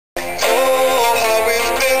Oh, how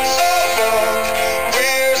it's been so long.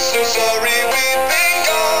 We're so sorry we've been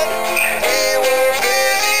gone. We were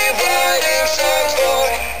busy writing songs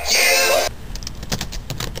for you.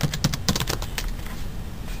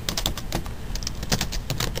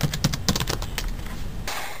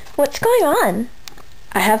 What's going on?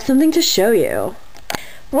 I have something to show you.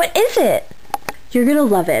 What is it? You're gonna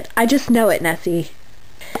love it. I just know it, Nessie.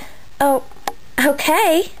 Oh,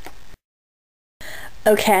 okay.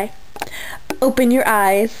 Okay. Open your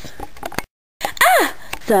eyes. Ah!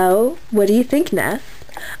 So, what do you think, Ness?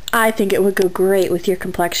 I think it would go great with your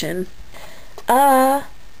complexion. We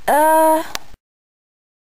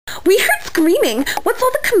heard screaming. What's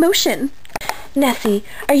all the commotion? Nessie,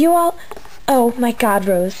 are you all... Oh my God,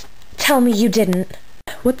 Rose. Tell me you didn't.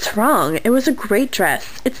 What's wrong? It was a great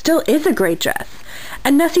dress. It still is a great dress.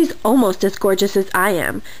 And Nessie's almost as gorgeous as I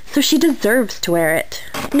am, so she deserves to wear it.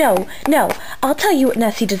 No. I'll tell you what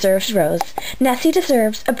Nessie deserves, Rose. Nessie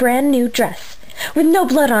deserves a brand new dress with no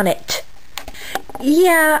blood on it.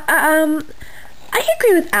 Yeah, I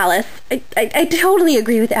agree with Alice. I totally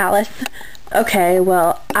agree with Alice. Okay,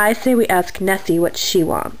 well, I say we ask Nessie what she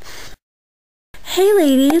wants. Hey,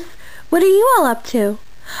 ladies. What are you all up to?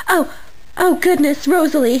 Oh goodness,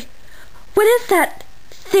 Rosalie. What is that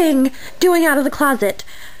thing doing out of the closet?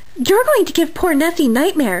 You're going to give poor Nessie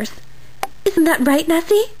nightmares. Isn't that right,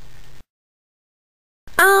 Nessie?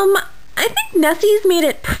 I think Nessie's made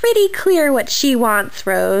it pretty clear what she wants,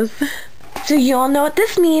 Rose. So you all know what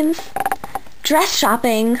this means. Dress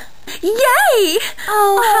shopping. Yay!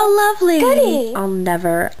 Oh, how lovely. Goody. I'll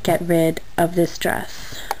never get rid of this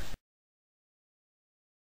dress.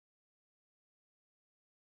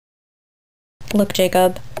 Look,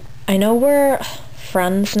 Jacob, I know we're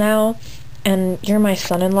friends now, and you're my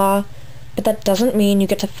son-in-law, but that doesn't mean you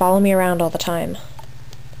get to follow me around all the time.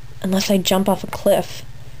 Unless I jump off a cliff,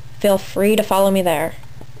 feel free to follow me there.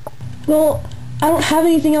 Well, I don't have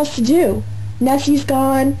anything else to do. Nessie's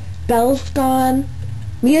gone, Belle's gone,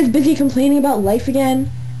 Mia's busy complaining about life again,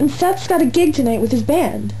 and Seth's got a gig tonight with his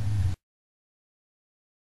band.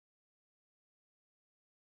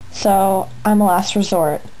 So, I'm a last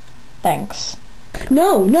resort. Thanks.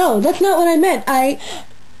 No, that's not what I meant.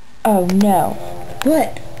 Oh, no.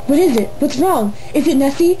 What? What is it? What's wrong? Is it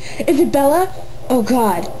Nessie? Is it Bella? Oh,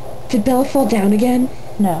 God. Did Bella fall down again?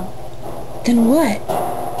 No. Then what?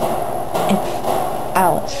 It's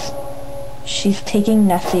Alice. She's taking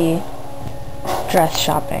Nessie dress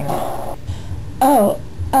shopping.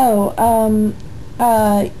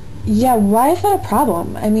 Yeah, why is that a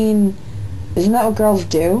problem? I mean, isn't that what girls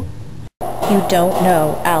do? You don't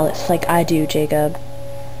know Alice like I do, Jacob.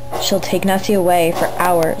 She'll take Nessie away for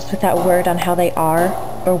hours without word on how they are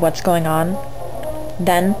or what's going on.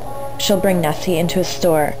 Then, she'll bring Nessie into a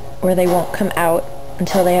store where they won't come out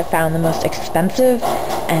until they have found the most expensive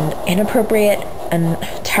and inappropriate and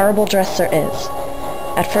terrible dress there is.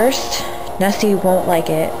 At first, Nessie won't like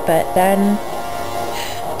it, but then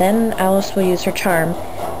Alice will use her charm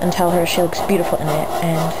and tell her she looks beautiful in it,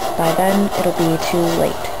 and by then it'll be too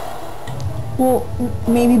late. Well,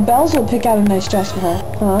 maybe Belle's will pick out a nice dress for her.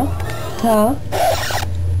 Huh?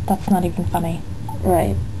 That's not even funny.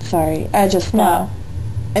 Right. Sorry. I just thought. No.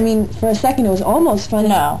 I mean, for a second it was almost funny.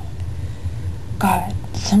 No. God,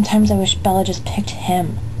 sometimes I wish Bella just picked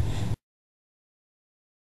him.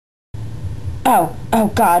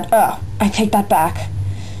 Oh God, I take that back.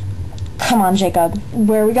 Come on, Jacob.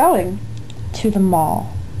 Where are we going? To the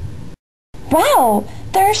mall. Wow,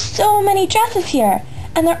 there are so many dresses here,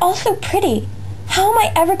 and they're all so pretty. How am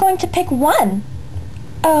I ever going to pick one?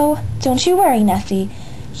 Oh, don't you worry, Nessie.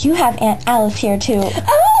 You have Aunt Alice here, too.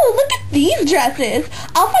 Oh, look at these dresses!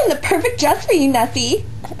 I'll find the perfect dress for you, Nessie.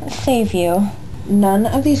 Save you. None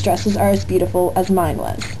of these dresses are as beautiful as mine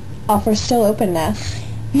was. Offer's still open, Ness.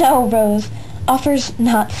 No, Rose. Offer's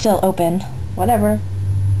not still open. Whatever.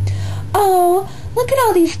 Oh, look at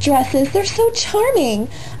all these dresses. They're so charming.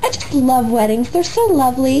 I just love weddings. They're so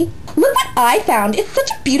lovely. Look what I found. It's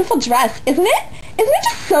such a beautiful dress, isn't it? Isn't it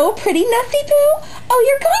just so pretty, Nessie Boo? Oh,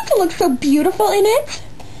 you're going to look so beautiful in it.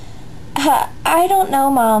 I don't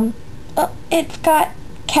know, Mom. It's got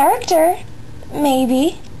character.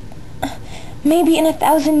 Maybe. Maybe in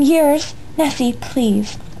 1,000 years. Nessie,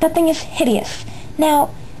 please. That thing is hideous.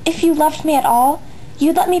 Now, if you loved me at all,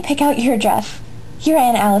 you'd let me pick out your dress. Your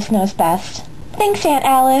Aunt Alice knows best. Thanks, Aunt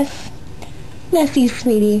Alice. Nessie,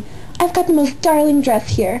 sweetie, I've got the most darling dress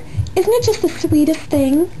here. Isn't it just the sweetest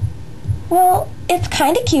thing? Well, it's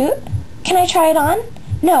kind of cute. Can I try it on?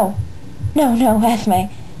 No, Esme.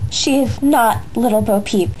 She is not Little Bo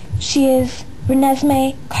Peep. She is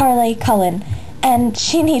Renesmee Carley Cullen, and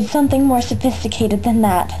she needs something more sophisticated than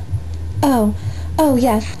that. Oh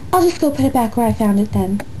yes, I'll just go put it back where I found it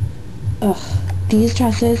then. Ugh, these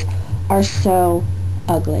dresses are so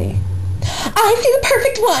ugly. I see the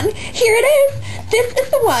perfect one! Here it is! This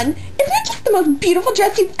is the one! Isn't it just the most beautiful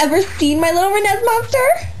dress you've ever seen, my little Renez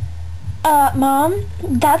monster? Mom,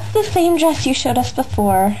 that's the same dress you showed us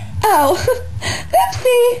before. Oh,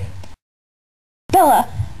 oopsie!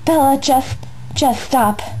 Bella, just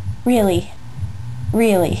stop. Really.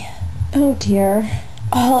 Oh dear.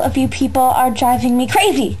 All of you people are driving me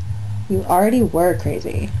crazy. You already were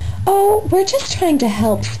crazy. Oh, we're just trying to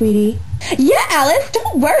help, sweetie. Yeah, Alice,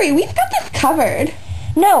 don't worry. We've got this covered.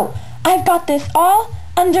 No, I've got this all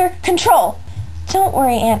under control. Don't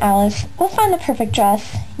worry, Aunt Alice. We'll find the perfect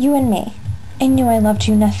dress, you and me. I knew I loved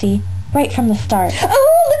you, Nessie, right from the start.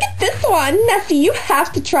 Oh, look at this one. Nessie, you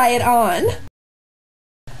have to try it on.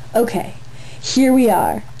 Okay, here we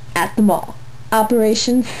are at the mall.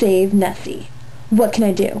 Operation Save Nessie. What can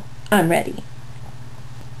I do? I'm ready.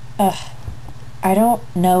 I don't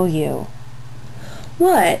know you.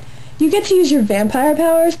 What? You get to use your vampire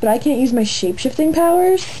powers, but I can't use my shape-shifting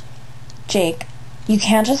powers? Jake, you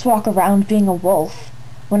can't just walk around being a wolf.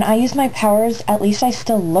 When I use my powers, at least I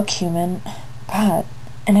still look human. God,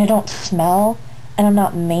 and I don't smell, and I'm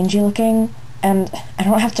not mangy-looking, and I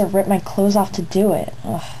don't have to rip my clothes off to do it.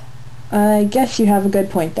 Ugh. I guess you have a good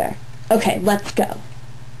point there. Okay, let's go.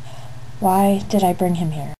 Why did I bring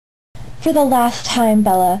him here? For the last time,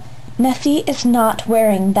 Bella, Nessie is not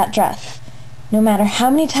wearing that dress, no matter how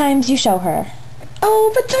many times you show her.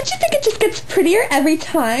 Oh, but don't you think it just gets prettier every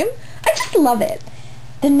time? I just love it.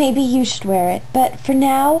 Then maybe you should wear it, but for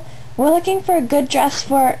now, we're looking for a good dress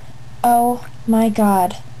for... Oh my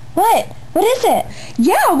God. What? What is it?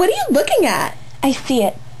 Yeah, what are you looking at? I see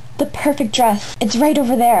it. The perfect dress. It's right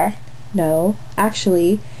over there. No,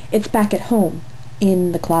 actually, it's back at home,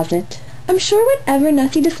 in the closet. I'm sure whatever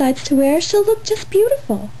Nessie decides to wear, she'll look just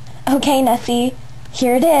beautiful. Okay, Nessie.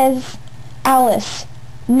 Here it is. Alice.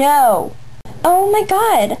 No. Oh my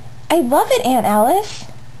God. I love it, Aunt Alice.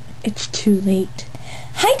 It's too late.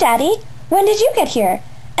 Hi, Daddy. When did you get here?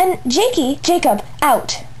 And Jacob,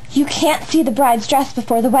 out. You can't see the bride's dress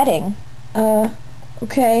before the wedding.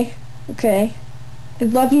 Okay. I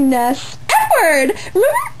love you, Ness. Edward!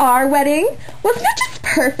 Remember our wedding? Wasn't it just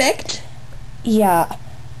perfect? Yeah.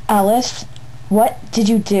 Alice, what did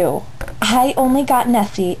you do? I only got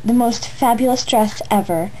Nessie the most fabulous dress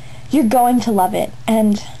ever. You're going to love it,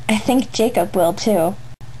 and I think Jacob will too.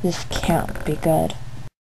 This can't be good.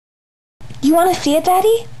 You want to see it,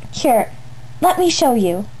 Daddy? Here, let me show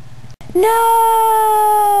you.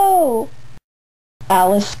 No!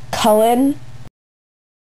 Alice Cullen?